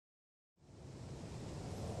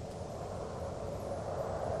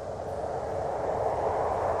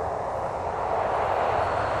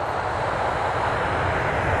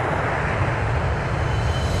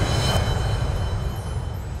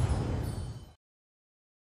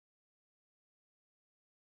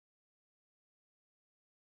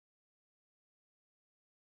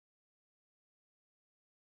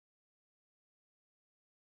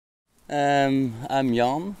I'm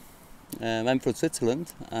Jan. I'm from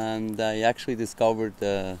Switzerland, and I actually discovered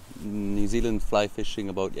New Zealand fly fishing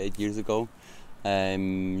about 8 years ago. I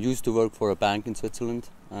used to work for a bank in Switzerland,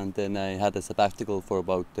 and then I had a sabbatical for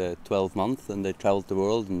about 12 months, and I traveled the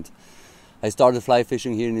world. And I started fly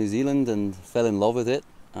fishing here in New Zealand and fell in love with it,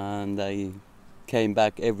 and I came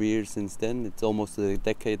back every year since then. It's almost a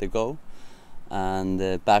decade ago.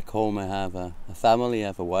 And back home I have a family, I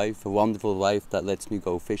have a wife, a wonderful wife that lets me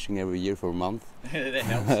go fishing every year for a month. That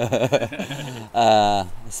helps. A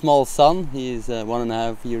small son, he is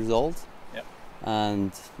 1.5 years old. Yep.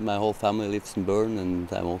 And my whole family lives in Bern, and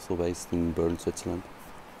I'm also based in Bern, Switzerland.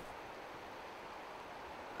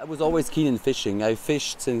 I was always keen in fishing. I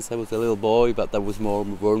fished since I was a little boy, but that was more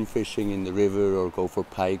worm fishing in the river or go for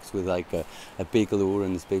pikes with like a big lure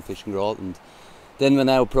and this big fishing rod. And then when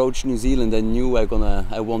I approached New Zealand, I knew I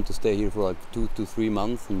want to stay here for like 2 to 3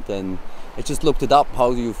 months, and then I just looked it up,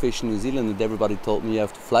 how do you fish in New Zealand, and everybody told me you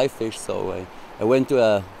have to fly fish. So I went to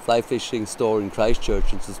a fly fishing store in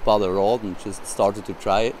Christchurch and just bought a rod and just started to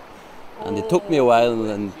try it. And it took me a while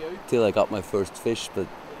until I got my first fish, but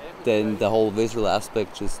then the whole visual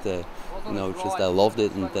aspect just I loved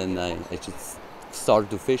it, and then I just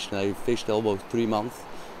started to fish, and I fished almost 3 months.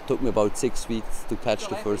 Took me about 6 weeks to catch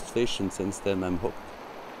the first fish, and since then I'm hooked.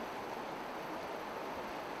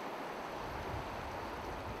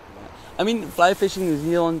 I mean, fly fishing in New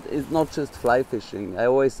Zealand is not just fly fishing. I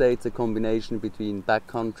always say it's a combination between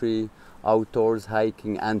backcountry, outdoors,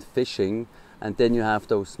 hiking and fishing. And then you have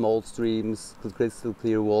those small streams, crystal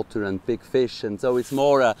clear water and big fish. And so it's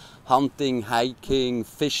more a hunting, hiking,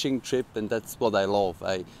 fishing trip, and that's what I love.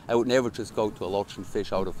 I would never just go to a lodge and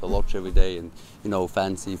fish out of the lodge every day and,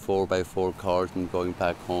 fancy 4x4 cars and going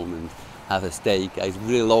back home and have a steak. I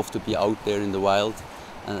really love to be out there in the wild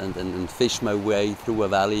and fish my way through a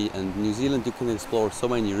valley. And New Zealand, you can explore so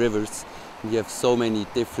many rivers. You have so many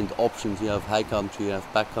different options. You have high country, you have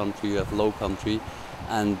backcountry, you have low country.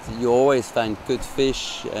 And you always find good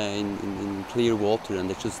fish in clear water, and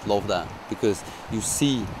I just love that because you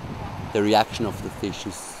see the reaction of the fish.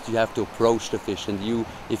 You have to approach the fish, and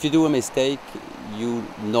if you do a mistake, you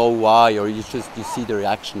know why, or you see the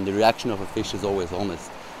reaction. The reaction of a fish is always honest.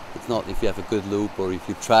 It's not if you have a good loop or if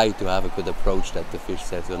you try to have a good approach that the fish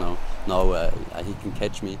says, no, he can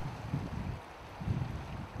catch me.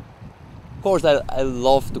 Of course, I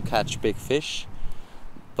love to catch big fish.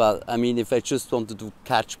 But I mean, if I just wanted to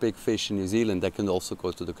catch big fish in New Zealand, I can also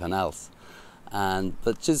go to the canals.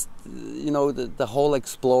 But just, the whole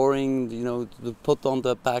exploring, to put on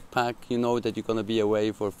the backpack, that you're going to be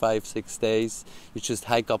away for 5-6 days. You just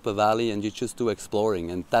hike up a valley and you just do exploring.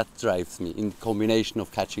 And that drives me, in combination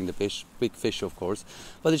of catching the fish, big fish, of course.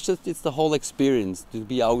 But it's the whole experience, to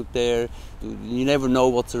be out there. You never know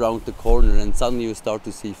what's around the corner, and suddenly you start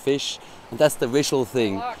to see fish. And that's the visual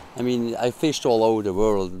thing. I mean, I fished all over the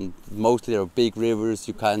world, and mostly there are big rivers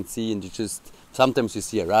you can't see, and sometimes you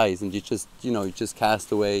see a rise, and you just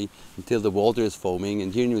cast away until the water is foaming.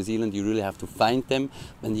 And here in New Zealand, you really have to find them,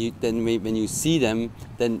 and when you see them,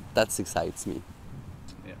 then that excites me.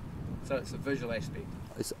 Yeah. So it's a visual aspect.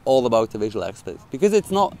 It's all about the visual aspect, because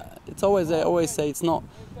I always say it's not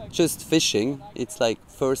just fishing. It's like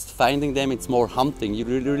first finding them. It's more hunting. You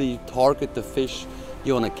really target the fish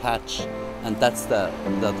you want to catch, and that's the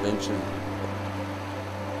adventure.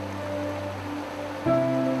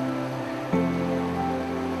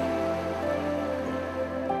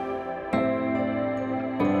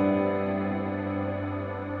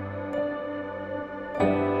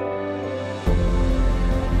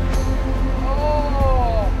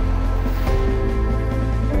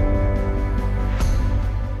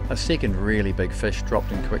 A second really big fish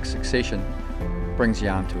dropped in quick succession brings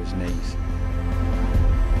Jan to his knees.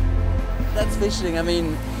 That's fishing. I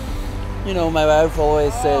mean, my wife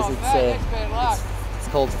always says it's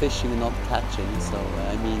called fishing and not catching. So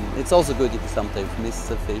I mean, it's also good if you sometimes miss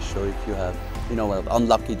a fish, or if you have an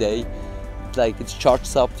unlucky day. Like, it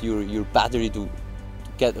charges up your battery to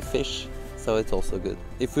get a fish. So it's also good.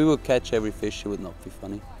 If we would catch every fish, it would not be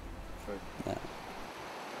funny. True. Yeah.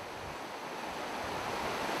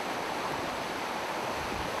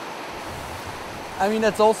 I mean,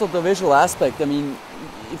 that's also the visual aspect. I mean,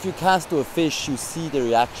 if you cast to a fish, you see the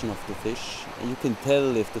reaction of the fish. And you can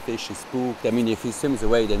tell if the fish is spooked. I mean, if he swims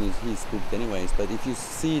away, then he's spooked anyways. But if you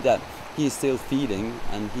see that he is still feeding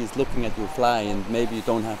and he's looking at your fly, and maybe you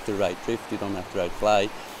don't have the right drift, you don't have the right fly.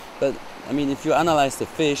 But I mean, if you analyze the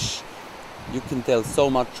fish, you can tell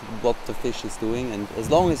so much what the fish is doing. And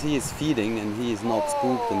as long as he is feeding and he is not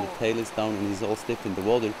spooked and the tail is down and he's all stiff in the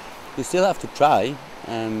water, you still have to try.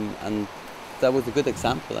 And that was a good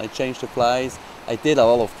example. I changed the flies, I did a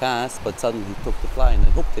lot of casts, but suddenly he took the fly and I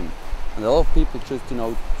hooked him. And a lot of people just,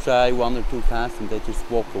 try 1 or 2 casts and they just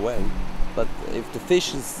walk away. But if the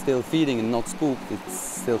fish is still feeding and not spooked, it's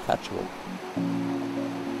still catchable.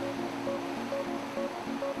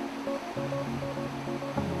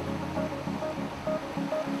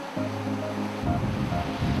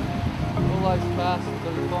 All those casts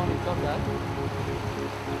until you finally got that.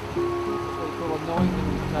 So you call annoying them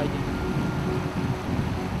to take it.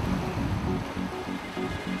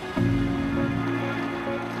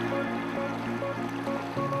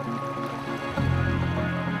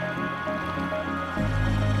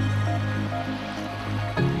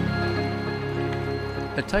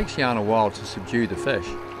 It takes Jan a while to subdue the fish,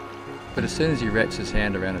 but as soon as he wraps his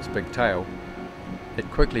hand around its big tail, it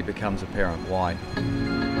quickly becomes apparent why.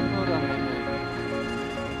 Well done,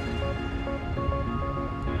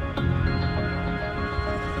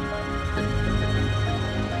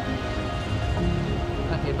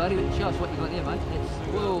 okay, buddy, show us what you got there, mate.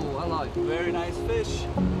 Whoa, hello. Very nice fish.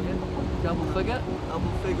 Yeah. Double figure.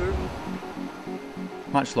 Double figure.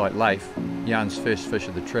 Much like Leif, Jan's first fish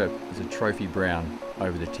of the trip is a trophy brown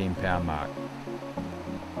over the 10-pound mark.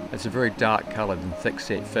 It's a very dark coloured and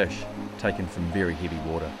thick-set fish taken from very heavy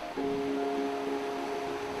water.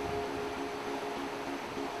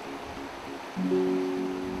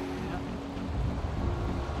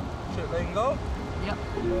 Should let him go? Yep.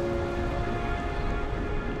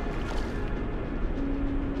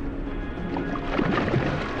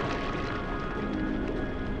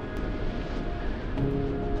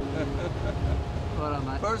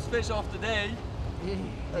 First fish of the day Yeah.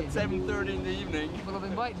 at 7:30 in the evening. Well, I've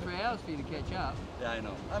been waiting 3 hours for you to catch up. Yeah, I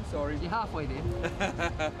know. I'm sorry. You're halfway there.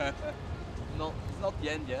 It's not the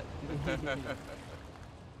end yet.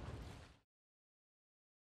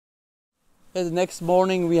 Yeah, the next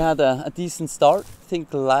morning we had a decent start. I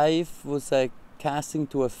think Leif was casting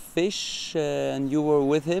to a fish and you were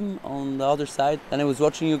with him on the other side. And I was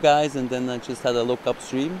watching you guys and then I just had a look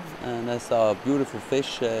upstream and I saw a beautiful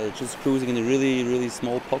fish just cruising in a really, really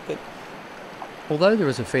small pocket. Although there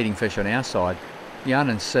is a feeding fish on our side, Jan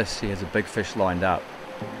insists he has a big fish lined up.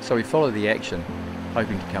 So we follow the action,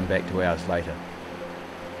 hoping to come back to ours later.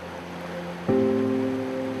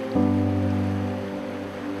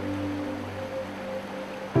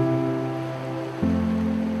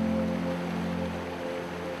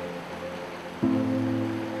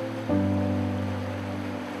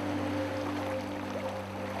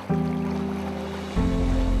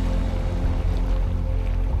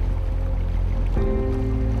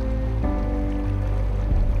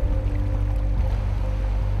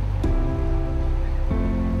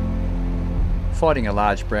 Fighting a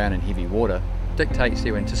large brown in heavy water dictates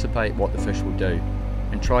you anticipate what the fish will do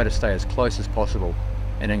and try to stay as close as possible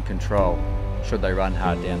and in control should they run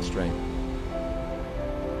hard downstream.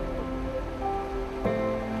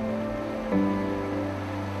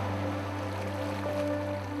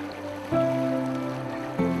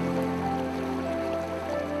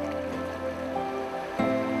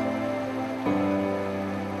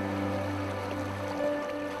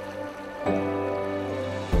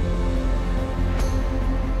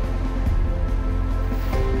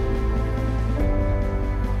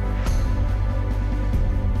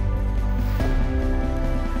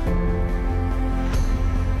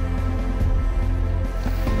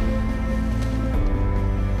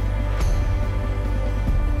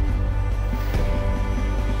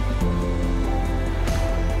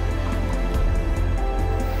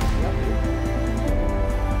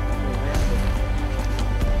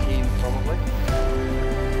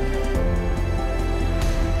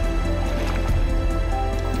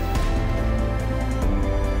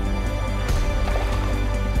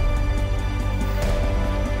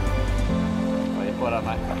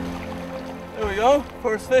 There we go,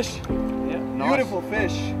 first fish. Yeah, nice. Beautiful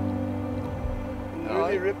fish. In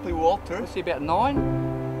really ripply water. Let's see, about 9?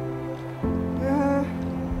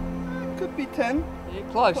 Could be 10. Yeah,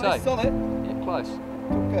 close, Quite eh? solid. Yeah, close.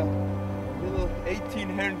 Took a little 18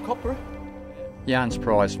 herring copper. Jan's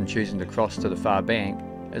prize from choosing to cross to the far bank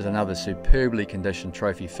is another superbly conditioned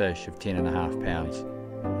trophy fish of 10.5 pounds.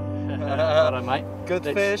 Righto, mate. Good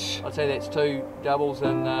fish. I'd say that's 2 doubles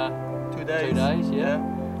in 2 days. 2 days, yeah.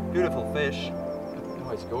 Beautiful fish.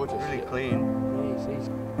 Oh, he's gorgeous. Really yeah. clean. He's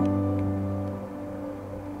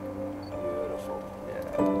beautiful.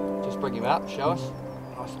 Yeah. Just bring him up, show us.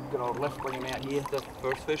 Nice good old lift, bring him out here. The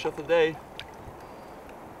first fish of the day.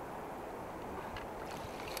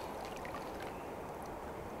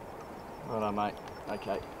 Righto, mate.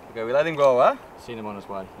 Okay. Okay, we let him go, huh? Send him on his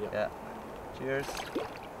way. Yep. Yeah. Cheers.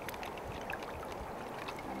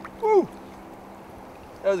 Woo!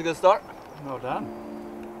 That was a good start. Well done.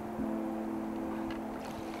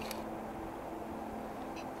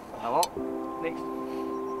 Hello. Next.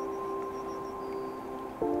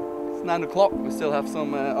 It's 9 o'clock. We still have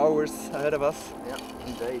some hours ahead of us. Yeah,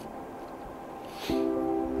 indeed.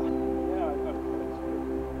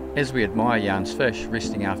 As we admire Jan's fish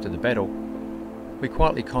resting after the battle, we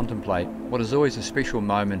quietly contemplate what is always a special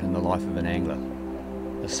moment in the life of an angler,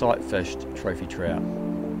 a sight-fished trophy trout.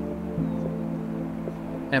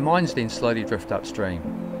 Our minds then slowly drift upstream,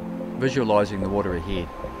 visualising the water ahead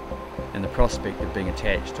and the prospect of being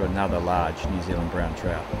attached to another large New Zealand brown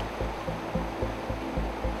trout.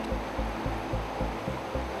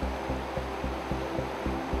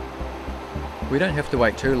 We don't have to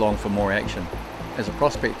wait too long for more action, as a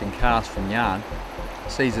prospecting cast from Jan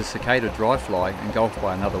sees a cicada dry fly engulfed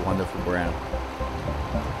by another wonderful brown.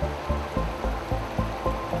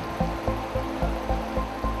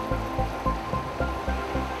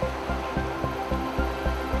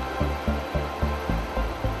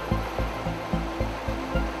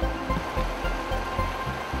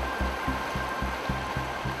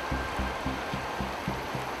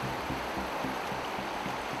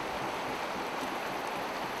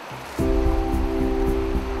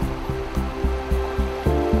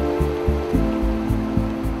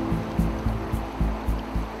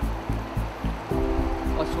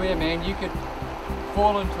 I swear, man, you could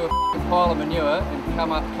fall into a pile of manure and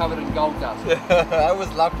come up covered in gold dust. I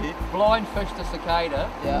was lucky. Blind fished a cicada.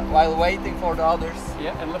 Yeah, while waiting for the others.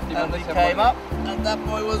 Yeah, and lifted him And up. he came up, and that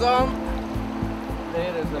boy was on.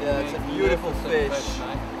 That is It's a beautiful fish.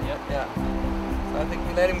 mate. Yep. Yeah. So I think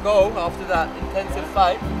we let him go after that intensive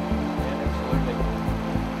fight. Yeah, absolutely.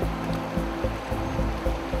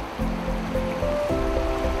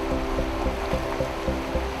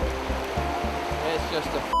 That's just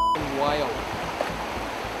a whale.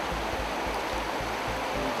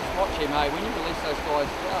 Just watch him, eh? When you release those guys,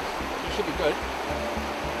 he should be good.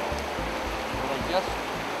 But they're just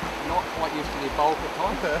not quite used to their bulk at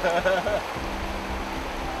times.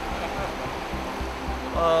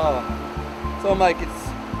 So Mike, it's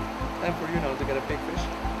time for you now to get a big fish.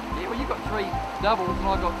 Yeah, well, you got 3 doubles and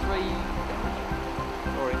I got 3.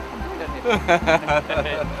 Sorry.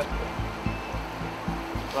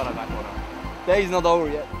 Righto, mate, righto. Day's not over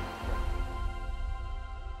yet.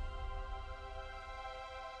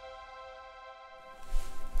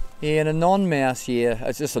 Yeah, in a non-mouse year,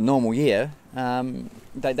 it's just a normal year,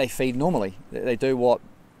 they feed normally. They do what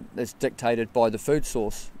is dictated by the food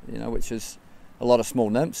source, you know, which is a lot of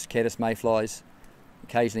small nymphs, caddis mayflies,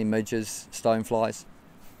 occasionally midges, stoneflies.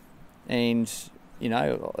 And, you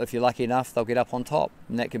know, if you're lucky enough, they'll get up on top.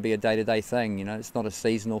 And that can be a day-to-day thing, you know, it's not a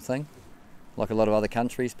seasonal thing like a lot of other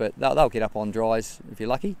countries, but they'll get up on dries if you're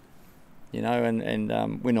lucky, you know,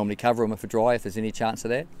 and we normally cover them if it's dry, if there's any chance of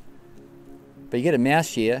that. But you get a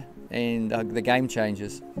mouse year and the game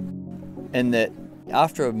changes in that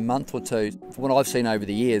after a month or two, from what I've seen over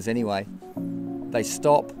the years anyway, they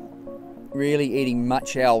stop really eating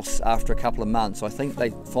much else after a couple of months. I think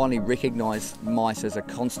they finally recognise mice as a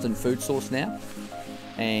constant food source now,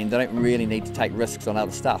 and they don't really need to take risks on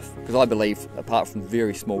other stuff, because I believe, apart from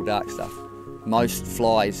very small dark stuff, most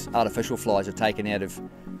flies, artificial flies, are taken out of,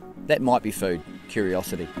 that might be food,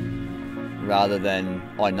 curiosity, rather than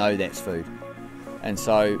I know that's food. And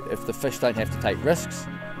so if the fish don't have to take risks,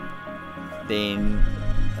 then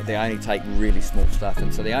they only take really small stuff.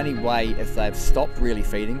 And so the only way, if they've stopped really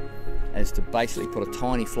feeding, is to basically put a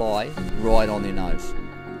tiny fly right on their nose.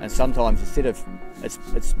 And sometimes instead of,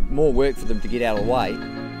 it's more work for them to get out of the way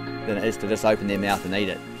than it is to just open their mouth and eat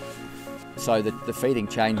it. So the feeding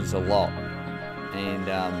changes a lot, and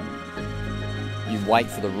you wait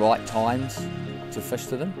for the right times to fish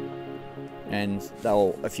to them. And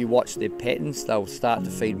they'll, if you watch their patterns, they'll start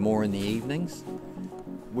to feed more in the evenings,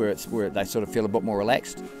 where they sort of feel a bit more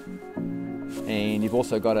relaxed. And you've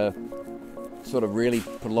also got to sort of really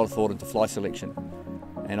put a lot of thought into fly selection.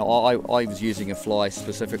 And I was using a fly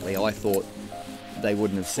specifically I thought they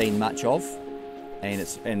wouldn't have seen much of,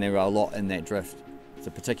 and there are a lot in that drift. It's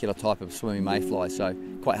a particular type of swimming mayfly, so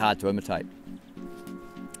quite hard to imitate.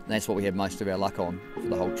 And that's what we had most of our luck on for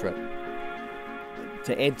the whole trip.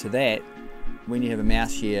 To add to that, when you have a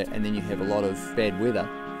mouse year and then you have a lot of bad weather,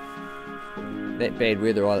 that bad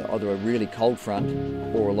weather, either a really cold front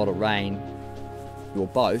or a lot of rain, or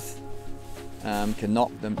both, can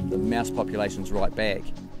knock the mouse populations right back,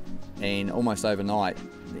 and almost overnight,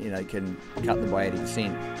 you know, can cut them by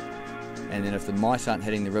 80%. And then if the mice aren't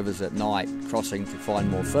hitting the rivers at night, crossing to find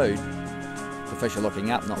more food, the fish are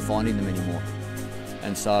looking up, not finding them anymore.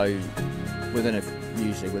 And so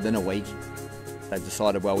usually within a week, they've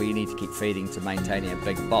decided, well, we need to keep feeding to maintain our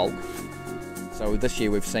big bulk. So this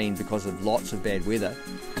year we've seen, because of lots of bad weather,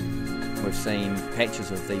 we've seen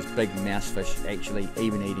patches of these big mouse fish actually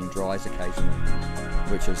even eating dries occasionally,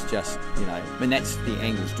 which is just, you know, I mean, that's the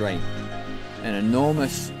angler's dream. An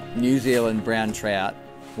enormous New Zealand brown trout,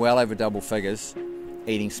 well over double figures,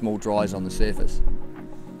 eating small dries on the surface.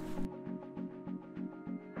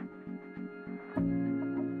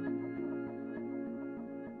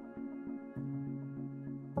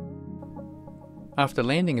 After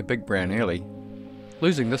landing a big brown early,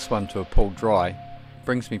 losing this one to a pulled dry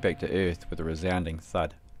brings me back to earth with a resounding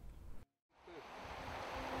thud.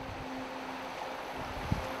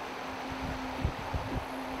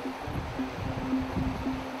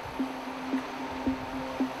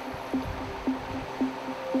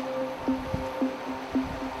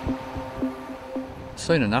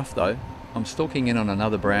 Soon enough though, I'm stalking in on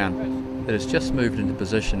another brown that has just moved into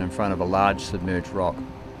position in front of a large submerged rock.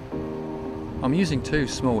 I'm using two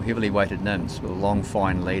small heavily weighted nymphs with a long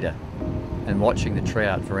fine leader and watching the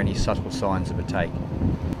trout for any subtle signs of a take.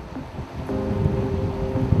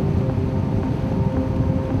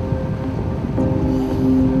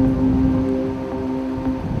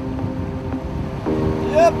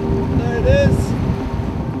 Yep, there it is.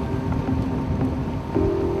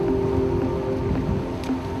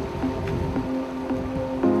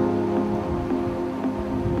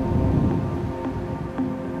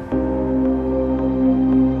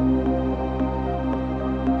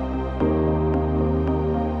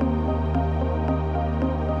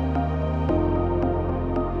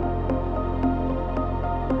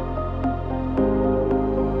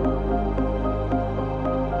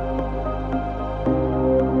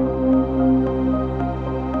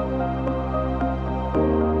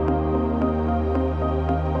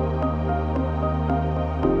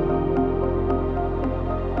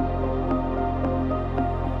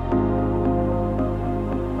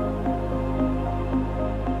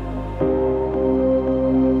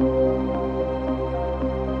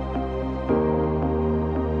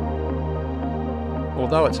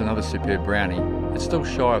 Although it's another superb brownie, it's still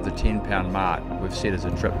shy of the 10-pound mark we've set as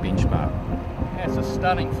a trip benchmark. That's a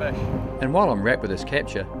stunning fish. And while I'm wrapped with this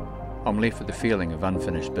capture, I'm left with the feeling of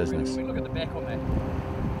unfinished business. We look at the back on that.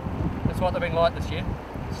 That's what they've been like this year.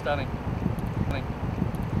 Stunning. Stunning.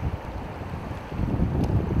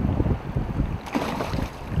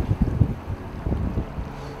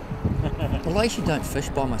 Well, I actually don't fish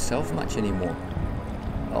by myself much anymore.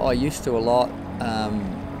 I used to a lot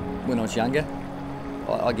when I was younger.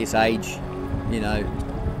 I guess age, you know,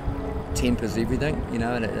 tempers everything, you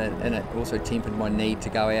know, and it also tempered my need to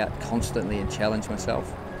go out constantly and challenge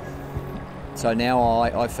myself. So now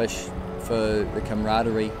I fish for the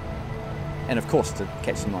camaraderie and of course to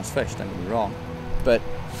catch some nice fish, don't get me wrong. But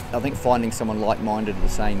I think finding someone like-minded with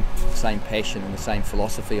the same passion and the same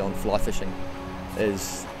philosophy on fly fishing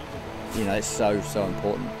is, you know, it's so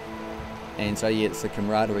important. And so yeah, it's the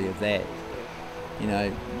camaraderie of that, you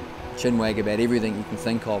know, chinwag about everything you can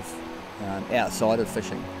think of outside of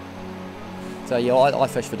fishing. So yeah, I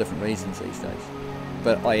fish for different reasons these days,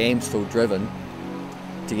 but I am still driven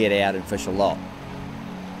to get out and fish a lot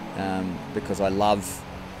because I love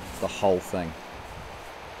the whole thing.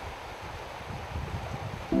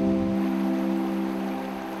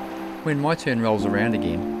 When my turn rolls around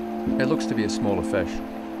again, it looks to be a smaller fish.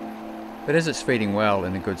 But as it's feeding well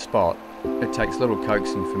in a good spot, it takes little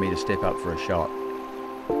coaxing for me to step up for a shot.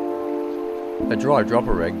 A dry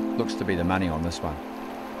dropper rig looks to be the money on this one.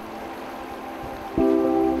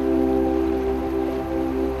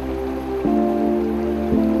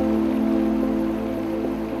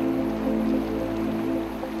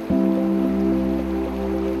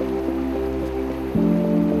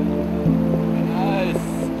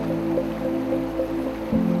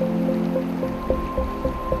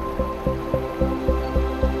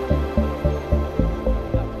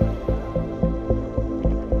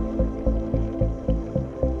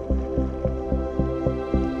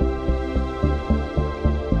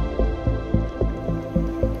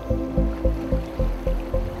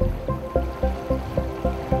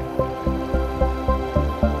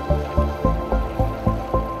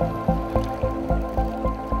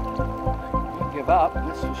 Up,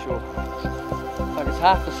 that's for sure. Like it's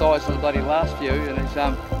half the size of the bloody last few, and it's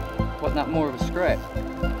putting up more of a scrap.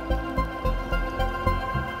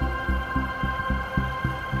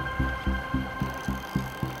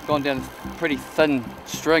 Gone down a pretty thin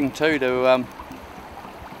string too to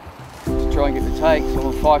try and get the take. So I'm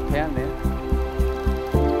on 5 pound now.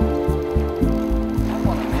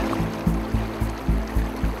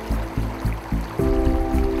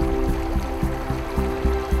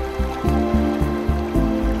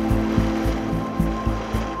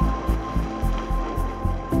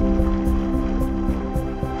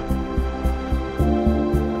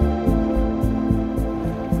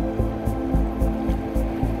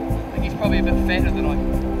 fatter than I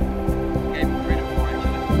gave him credit for,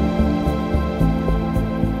 actually.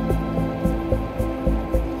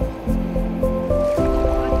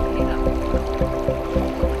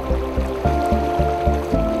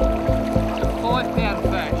 It's a 5-pound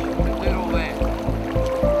fish that did all that.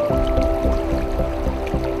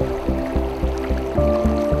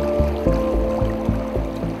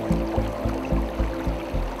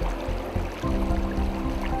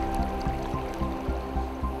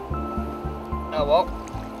 Oh well,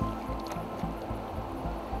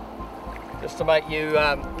 just to make you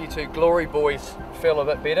you two glory boys feel a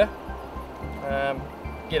bit better,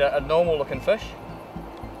 get a normal looking fish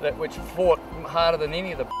which fought harder than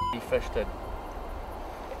any of the fish did.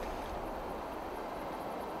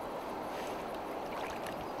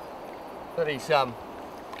 But he's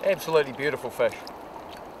absolutely beautiful fish.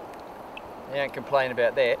 You can't complain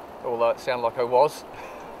about that, although it sounded like I was.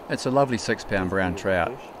 It's a lovely 6-pound brown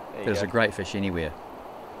trout. It's a great fish anywhere,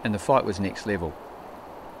 and the fight was next level.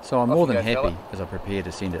 So I'm more than happy as I prepare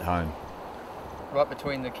to send it home. Right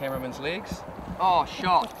between the cameraman's legs. Oh,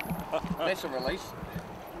 shot. That's a release.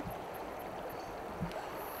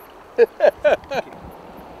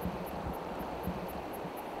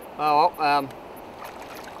 Oh, well,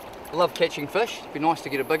 I love catching fish. It'd be nice to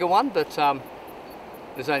get a bigger one, but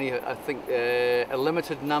there's only, I think, a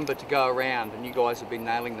limited number to go around, and you guys have been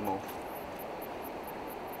nailing them all.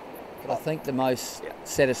 But I think the most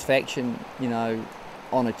satisfaction, you know,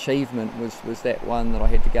 on achievement was that one that I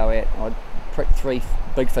had to go at. I'd pricked 3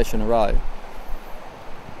 big fish in a row,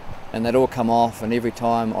 and they'd all come off, and every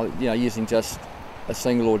time, using just a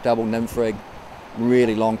single or double nymph rig,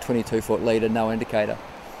 really long 22-foot leader, no indicator,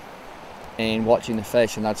 and watching the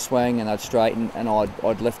fish, and they'd swing and they'd straighten, and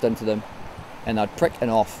I'd lift into them, and they'd prick and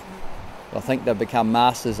off. I think they've become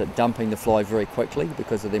masters at dumping the fly very quickly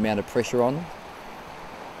because of the amount of pressure on them.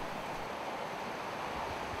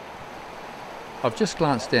 I've just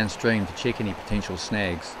glanced downstream to check any potential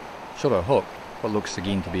snags, should I hook what looks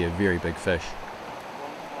again to be a very big fish.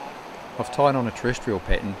 I've tied on a terrestrial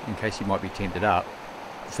pattern in case he might be tempted up,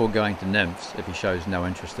 before going to nymphs if he shows no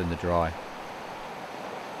interest in the dry.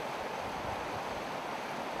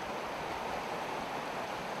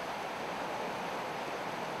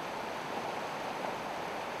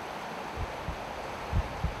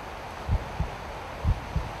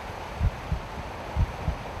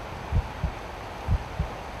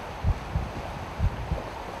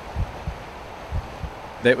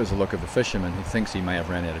 That was the look of a fisherman who thinks he may have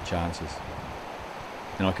run out of chances,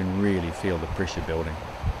 and I can really feel the pressure building.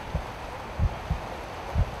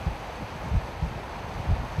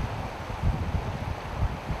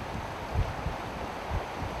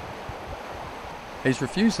 He's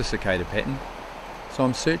refused the cicada pattern, so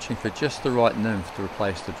I'm searching for just the right nymph to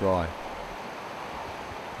replace the dry.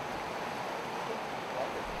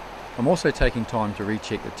 I'm also taking time to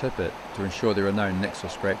recheck the tippet to ensure there are no nicks or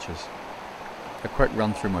scratches. A quick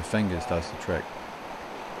run through my fingers does the trick.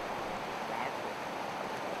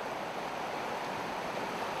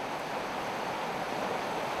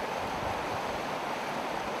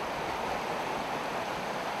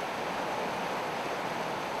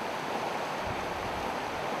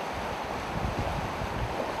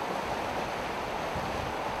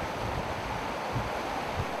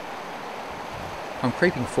 I'm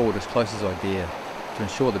creeping forward as close as I dare to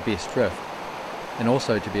ensure the best drift, and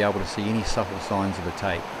also to be able to see any subtle signs of a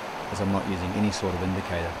take, as I'm not using any sort of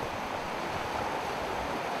indicator.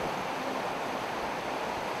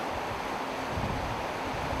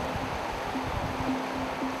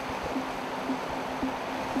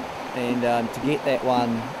 And to get that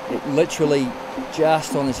one, it literally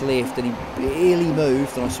just on his left, and he barely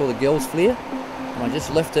moved, and I saw the gills flare, and I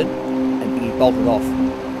just lifted, and he bolted off.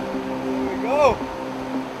 Here we go!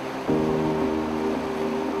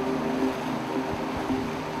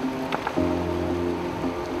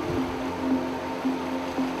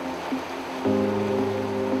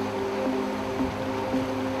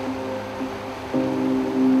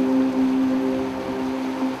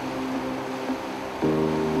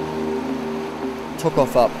 Took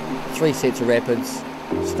off up 3 sets of rapids,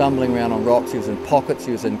 stumbling around on rocks. He was in pockets,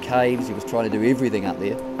 he was in caves, he was trying to do everything up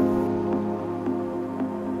there.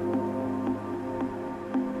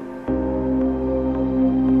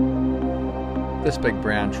 This big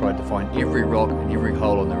brown tried to find every rock and every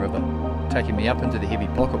hole in the river, taking me up into the heavy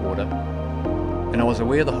pocket water, and I was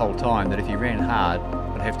aware the whole time that if he ran hard,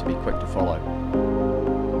 I'd have to be quick to follow.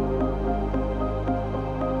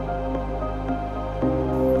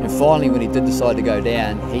 And finally, when he did decide to go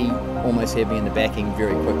down, he almost had me in the backing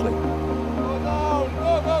very quickly. Go down!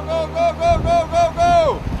 Go, go, go, go, go, go, go,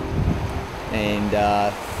 go! And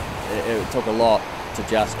it took a lot to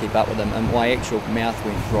just keep up with him, and my actual mouth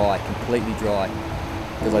went dry, completely dry,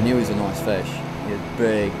 because I knew he was a nice fish. He had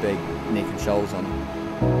big neck and shoals on him.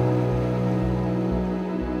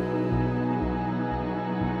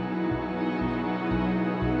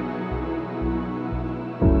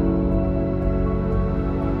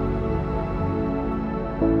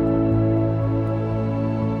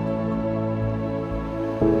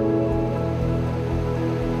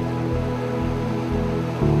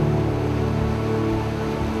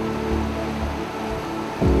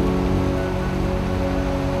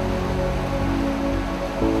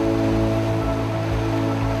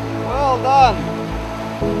 Well done.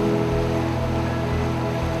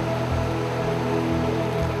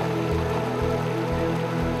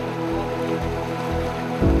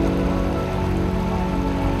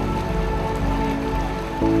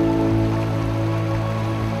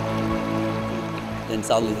 Then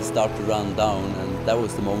suddenly he started to run down, and that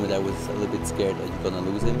was the moment I was a little bit scared that you're gonna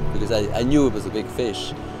lose him, because I knew it was a big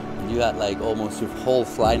fish, and you had like almost your whole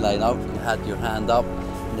fly line out, you had your hand up,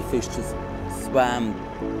 and the fish just swam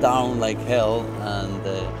down like hell, and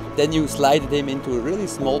then you slided him into a really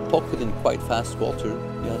small pocket in quite fast water.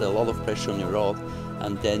 You had a lot of pressure on your rod,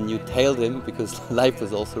 and then you tailed him because life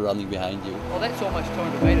was also running behind you. Well, that's almost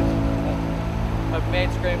 200 metres of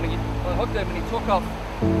mad scrambling. I hooked him and he took off.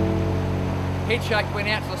 Head shake, went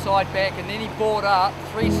out to the side back, and then he bored up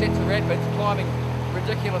 3 sets of rapids, climbing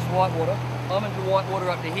ridiculous whitewater. I'm into whitewater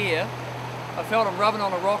up to here. I felt him rubbing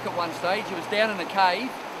on a rock at one stage. He was down in a cave.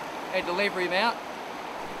 Had to lever him out.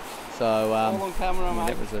 So All on camera,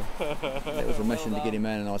 mate. that was a mission to get him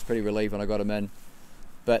in, and I was pretty relieved when I got him in.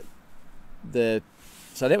 But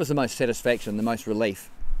so that was the most satisfaction, the most relief.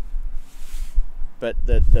 But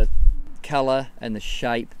the colour and the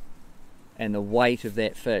shape and the weight of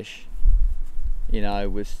that fish, you know,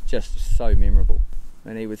 was just so memorable.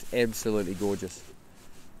 And he was absolutely gorgeous.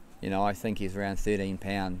 You know, I think he's around 13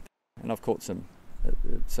 pound, and I've caught some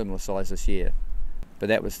similar size this year. But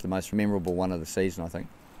that was the most memorable one of the season, I think.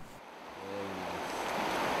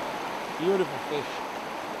 Beautiful fish.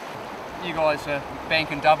 You guys are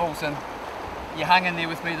banking doubles, and you hung in there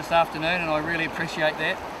with me this afternoon, and I really appreciate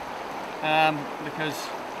that. Because,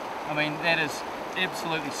 I mean, that is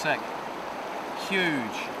absolutely sick.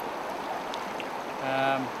 Huge.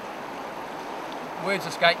 Words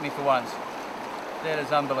escape me for once. That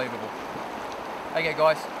is unbelievable. Okay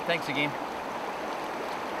guys, thanks again.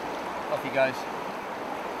 Off he goes.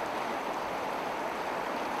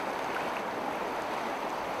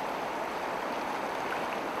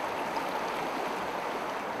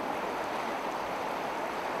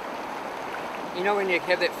 You know when you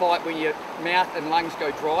have that fight when your mouth and lungs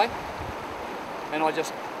go dry? And I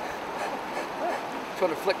just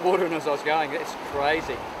trying to flick water in as I was going. That's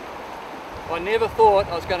crazy. I never thought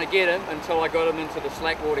I was going to get him until I got him into the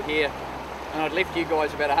slack water here, and I'd left you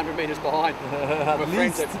guys about 100 metres behind. My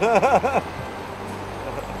friends had...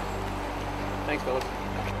 Thanks, fellas.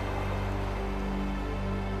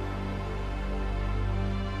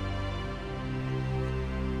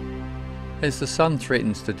 As the sun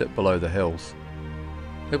threatens to dip below the hills,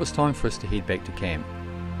 it was time for us to head back to camp,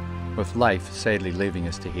 with Leif sadly leaving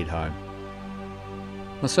us to head home.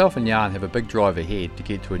 Myself and Jan have a big drive ahead to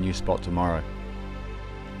get to a new spot tomorrow,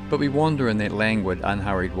 but we wander in that languid,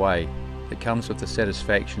 unhurried way that comes with the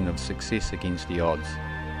satisfaction of success against the odds.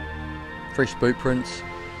 Fresh boot prints,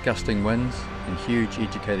 gusting winds and huge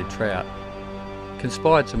educated trout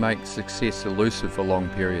conspired to make success elusive for long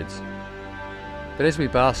periods. But as we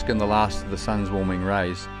bask in the last of the sun's warming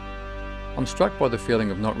rays, I'm struck by the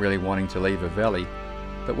feeling of not really wanting to leave a valley,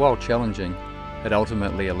 but while challenging, it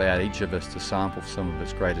ultimately allowed each of us to sample some of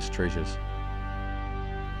its greatest treasures.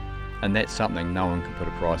 And that's something no one can put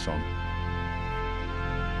a price on.